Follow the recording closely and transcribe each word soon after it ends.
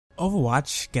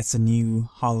Overwatch gets a new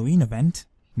Halloween event,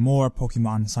 more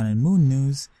Pokemon Sun and Moon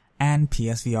news, and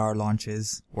PSVR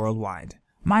launches worldwide.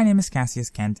 My name is Cassius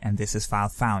Kent, and this is File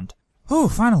Found. Whew,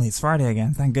 finally, it's Friday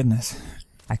again, thank goodness.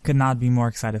 I could not be more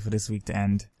excited for this week to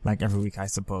end, like every week I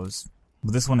suppose.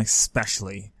 But this one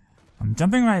especially. I'm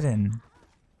jumping right in.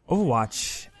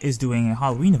 Overwatch is doing a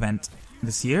Halloween event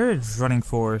this year. It's running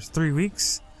for 3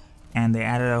 weeks, and they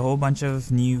added a whole bunch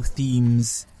of new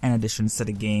themes and additions to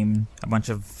the game, a bunch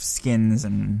of skins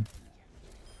and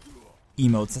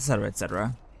emotes, etc,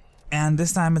 etc. And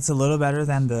this time it's a little better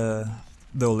than the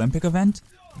Olympic event.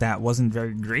 That wasn't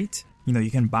very great. You know, you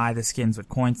can buy the skins with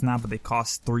coins now, but they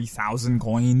cost 3,000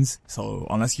 coins. So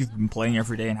unless you've been playing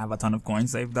every day and have a ton of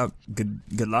coins saved up, good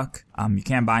luck. You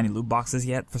can't buy any loot boxes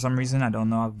yet for some reason. I don't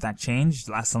know if that changed.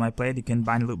 Last time I played, you couldn't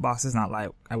buy any loot boxes. Not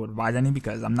like I would buy any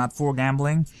because I'm not for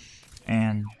gambling.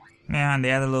 And man, they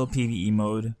had a little PvE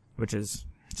mode, which is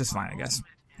just fine, I guess.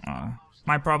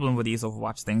 My problem with these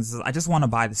Overwatch things is I just want to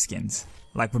buy the skins,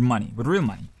 like with money, with real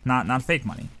money, not fake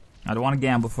money. I don't want to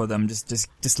gamble for them.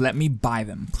 Just let me buy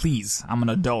them, please. I'm an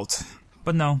adult.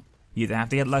 But no, you either have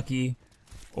to get lucky,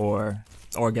 or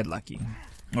get lucky,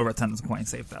 or a ton of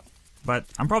coins saved up. But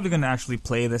I'm probably gonna actually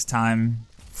play this time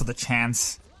for the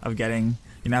chance of getting.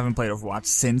 I haven't played Overwatch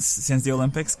since the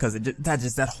Olympics, because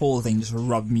that whole thing just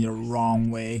rubbed me the wrong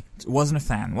way. Wasn't a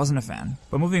fan.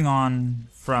 But moving on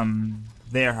from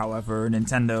there, however,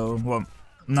 Nintendo, well,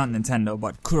 not Nintendo,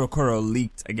 but Kurokuro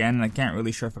leaked again. I can't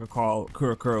really sure if I could call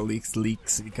Kurokuro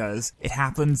leaks because it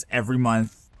happens every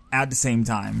month at the same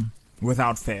time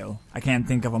without fail. I can't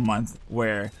think of a month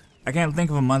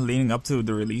leading up to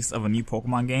the release of a new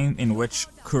Pokemon game in which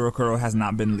Kurokuro has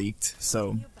not been leaked.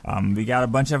 So we got a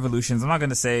bunch of evolutions. I'm not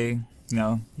gonna say,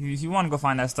 if you want to go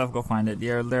find that stuff, go find it.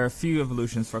 There are a few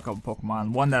evolutions for a couple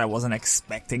Pokemon. One that I wasn't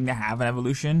expecting to have an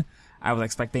evolution. I was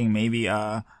expecting maybe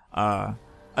a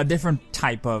different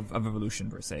type of evolution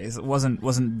per se. It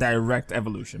wasn't direct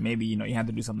evolution. Maybe you had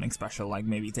to do something special, like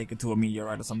maybe take it to a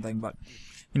meteorite or something. But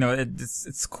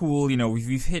it's cool.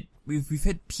 We've hit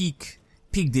peak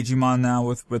Digimon now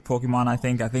with Pokemon. I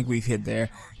think we've hit there.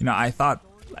 I thought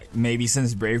like maybe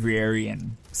since Braviary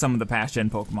and some of the past gen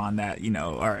Pokemon that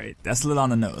alright, that's a little on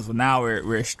the nose. But now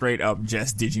we're straight up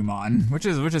just Digimon, which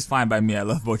is fine by me. I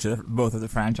love both of the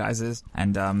franchises.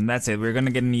 And that's it. We're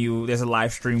gonna get there's a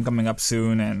live stream coming up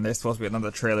soon, and there's supposed to be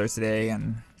another trailer today.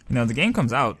 And the game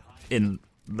comes out in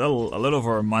a little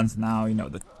over a month now.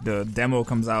 The demo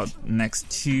comes out next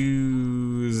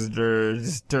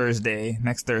Thursday.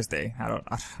 I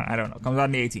don't know. Comes out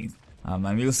on the 18th.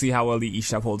 And we'll see how well the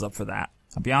eShop holds up for that.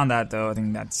 Beyond that, though, I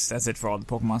think that's it for all the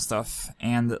Pokemon stuff.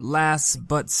 And last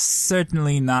but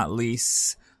certainly not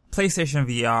least, PlayStation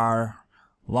VR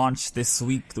launched this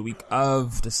week, the week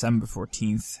of December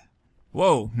 14th.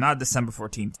 Whoa, not December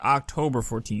 14th, October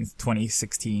 14th,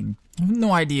 2016. I have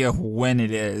no idea when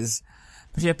it is.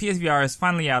 But yeah, PSVR is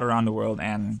finally out around the world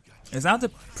and is out to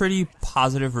pretty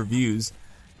positive reviews.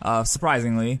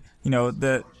 Surprisingly,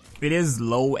 it is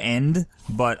low end,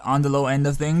 but on the low end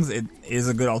of things, it is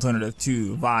a good alternative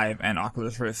to Vive and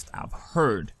Oculus Rift. I've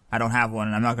heard. I don't have one,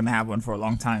 and I'm not gonna have one for a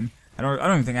long time. I don't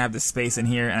even think I have the space in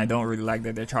here, and I don't really like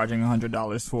that they're charging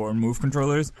 $100 for Move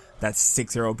controllers. That's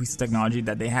 6-year-old piece of technology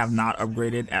that they have not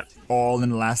upgraded at all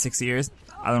in the last 6 years.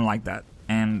 I don't like that.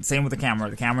 And same with the camera.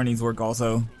 The camera needs work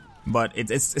also, but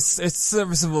it's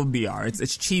serviceable VR.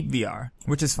 It's cheap VR,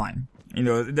 which is fine.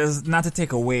 There's not to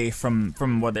take away from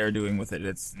what they're doing with it.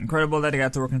 It's incredible that they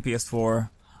got to work on PS4,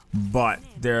 but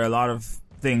there are a lot of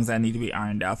things that need to be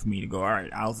ironed out for me to go,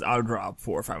 alright, I'll drop $400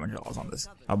 or $500 on this.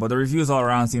 But the reviews all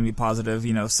around seem to be positive.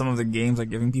 Some of the games are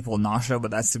giving people nausea,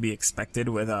 but that's to be expected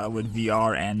with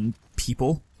VR and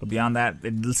people. But beyond that,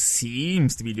 it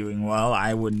seems to be doing well.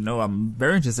 I wouldn't know. I'm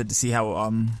very interested to see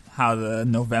how the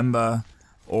November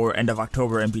or end of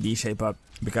October NPD shape up.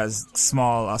 Because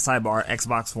small sidebar,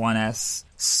 Xbox One S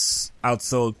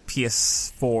outsold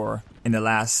PS4 in the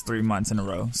last 3 months in a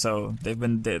row. So the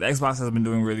Xbox has been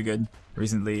doing really good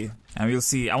recently, and we'll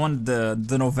see. I want the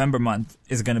November month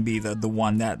is gonna be the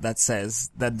one that says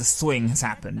that the swing has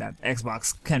happened, that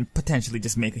Xbox can potentially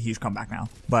just make a huge comeback now.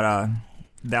 But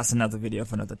that's another video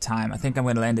for another time. I think I'm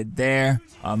gonna end it there.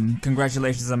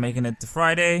 Congratulations on making it to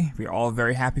Friday. We're all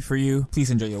very happy for you. Please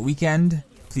enjoy your weekend.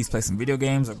 Please play some video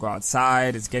games or go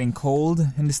outside. It's getting cold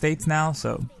in the States now,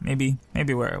 so maybe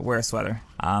wear a sweater.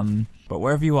 But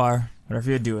wherever you are,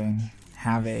 whatever you're doing,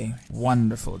 have a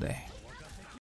wonderful day.